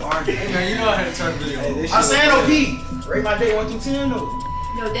 just start barking. Hey man, you know how to turn video. I'm saying OP. Rate my day 1 through 10 though.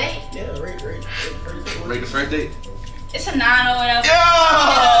 Your date? Yeah, rate. Rate the first date. It's a 9 or whatever.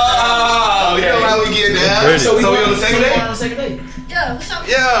 Yeah! You know how we get down. So we on the second day? On the second day. Yeah, what's up?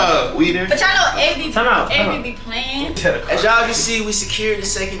 Yeah, we there. But y'all know every Time out. be playing. As y'all can see, we secured the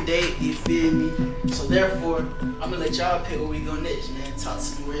second date, you feel me? So therefore, I'm gonna let y'all pick where we go next, man. Talk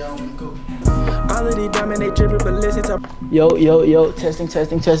to me where y'all wanna go. All of these diamonds, they dripping, but listen to. Yo, testing.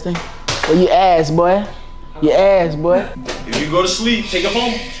 Well, you ass, boy. You ass, boy. If you go to sleep, take a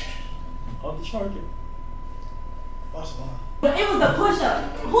phone. Off the charger. But it was the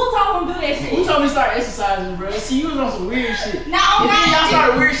push-up. Who told him to do that shit? Who told me to start exercising, bro? See, you was on some weird shit. Now, And then y'all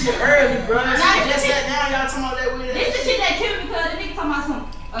started weird shit early, bro. Nah, She this just shit- sat down, y'all talking about that weird This the shit that killed me because the nigga talking about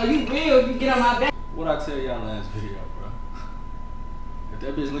some, you real if you get on my back. What I tell y'all last video, bro? If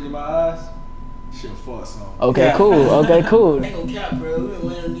that bitch look in my eyes, she'll fuck some. Okay, cool. I ain't gonna cap, bro. We been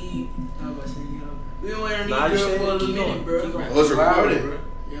waiting on these. I was about to say, we been waiting on these girls for a little minute, bro. Oh, it's recorded.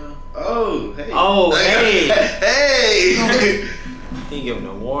 Yeah. Oh, hey. Oh, hey. Hey. He ain't giving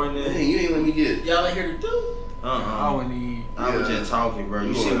no warning. Dang, you ain't let me get. Y'all ain't here to do? I wouldn't need. I was just talking, bro.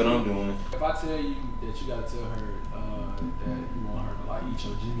 You see what I'm doing. If I tell you that you gotta tell her that you want her to like eat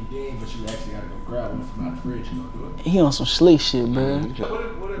your Jimmy Dean, but you actually gotta go grab one from out the fridge, you gonna do it? He on some slick shit, bro. What if you trying to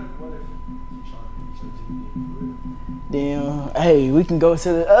eat your Jimmy Dean for real? Damn. Hey, we can go to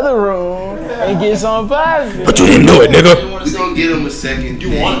the other room and get some positive. But you didn't do it, nigga. We gonna get him a second.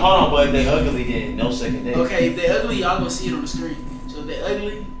 You want? Hold on, but if they ugly, then no second date. Okay, if they ugly, y'all gonna see it on the screen. So if they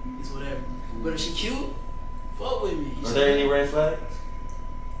ugly, it's whatever. But if she cute, fuck with me. Are there any red flags?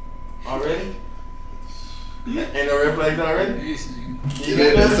 Already? Ain't no red flags already? You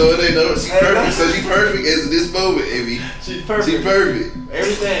Yeah, know so it ain't no. She perfect. So she perfect as of this moment, Evie. She's perfect. She perfect.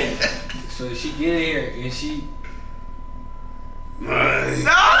 Everything. So she get in here and she.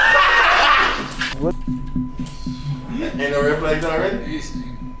 Ain't no red flags already?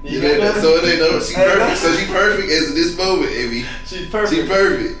 Yeah, so it ain't no. She perfect. So she perfect as of this moment, Evie. She's perfect. She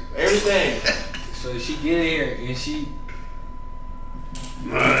perfect. Everything. So she get in here and she. So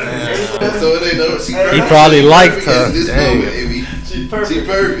it ain't no. She perfect. He probably She liked perfect her. as of this Dang. moment, Evie. She's perfect. She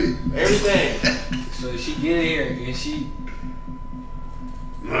perfect. Everything. So she get in here and she.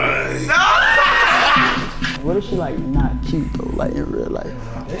 What if she like not cute though, like in real life?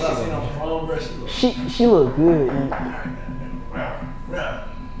 That shit on the phone, bro. She look good. And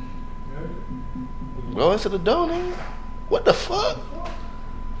Go into the door, nigga. What the fuck?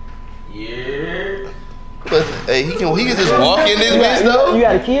 Yeah. But, hey, he can just walk in this bitch though. you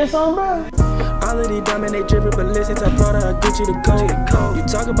got a kid or something, bro? All of these diamonds, they dripping, but listen to Prada, Gucci the code. You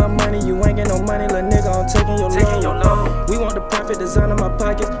talk about money, you ain't get no money, little nigga, I'm taking your loan. We want the profit, design in my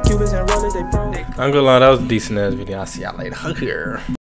pockets, Cubans and rollers, they froze. I'm gonna lie, that was a decent ass video. I'll see y'all later.